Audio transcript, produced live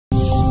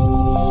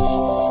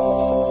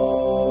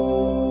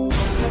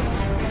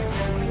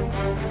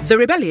The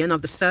rebellion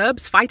of the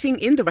Serbs fighting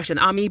in the Russian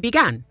army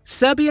began.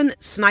 Serbian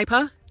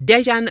sniper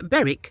Dejan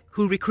Beric,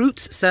 who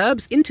recruits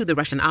Serbs into the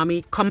Russian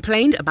army,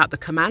 complained about the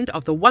command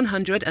of the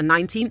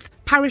 119th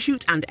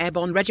Parachute and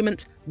Airborne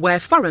Regiment, where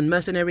foreign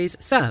mercenaries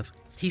serve.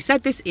 He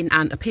said this in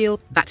an appeal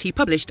that he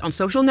published on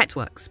social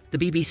networks. The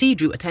BBC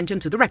drew attention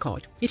to the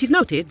record. It is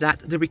noted that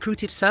the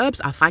recruited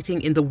Serbs are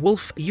fighting in the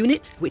Wolf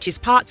unit, which is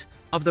part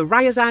of the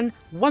Ryazan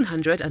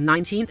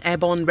 119th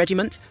Airborne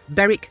Regiment,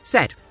 Beric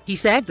said. He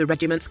said the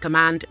regiment's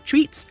command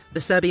treats the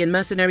Serbian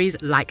mercenaries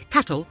like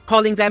cattle,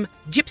 calling them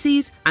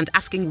gypsies and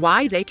asking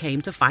why they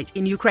came to fight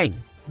in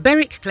Ukraine.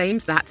 Beric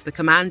claims that the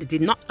command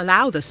did not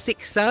allow the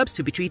sick Serbs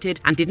to be treated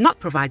and did not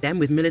provide them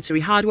with military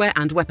hardware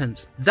and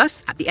weapons.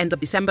 Thus, at the end of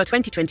December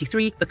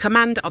 2023, the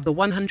command of the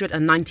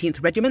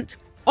 119th Regiment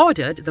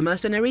ordered the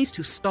mercenaries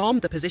to storm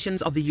the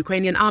positions of the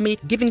Ukrainian army,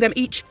 giving them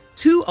each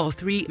 2 or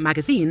 3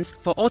 magazines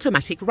for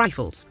automatic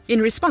rifles.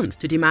 In response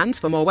to demands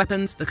for more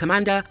weapons, the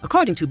commander,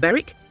 according to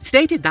Beric,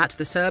 stated that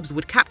the Serbs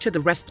would capture the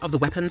rest of the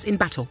weapons in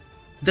battle.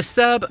 The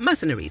Serb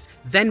mercenaries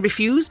then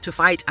refused to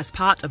fight as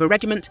part of a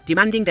regiment,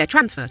 demanding their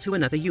transfer to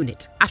another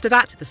unit. After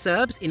that, the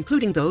Serbs,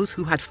 including those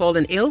who had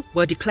fallen ill,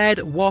 were declared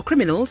war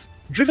criminals,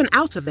 driven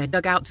out of their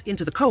dugouts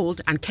into the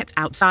cold and kept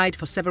outside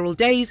for several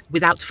days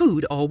without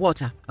food or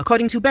water.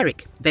 According to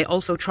Beric, they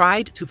also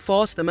tried to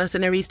force the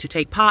mercenaries to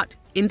take part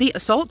in the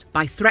assault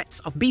by threats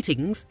of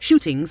beatings,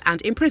 shootings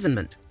and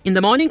imprisonment. In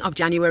the morning of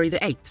January the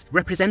 8th,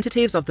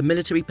 representatives of the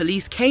military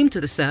police came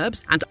to the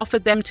Serbs and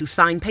offered them to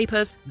sign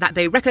papers that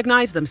they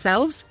recognized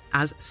themselves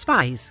as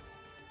spies.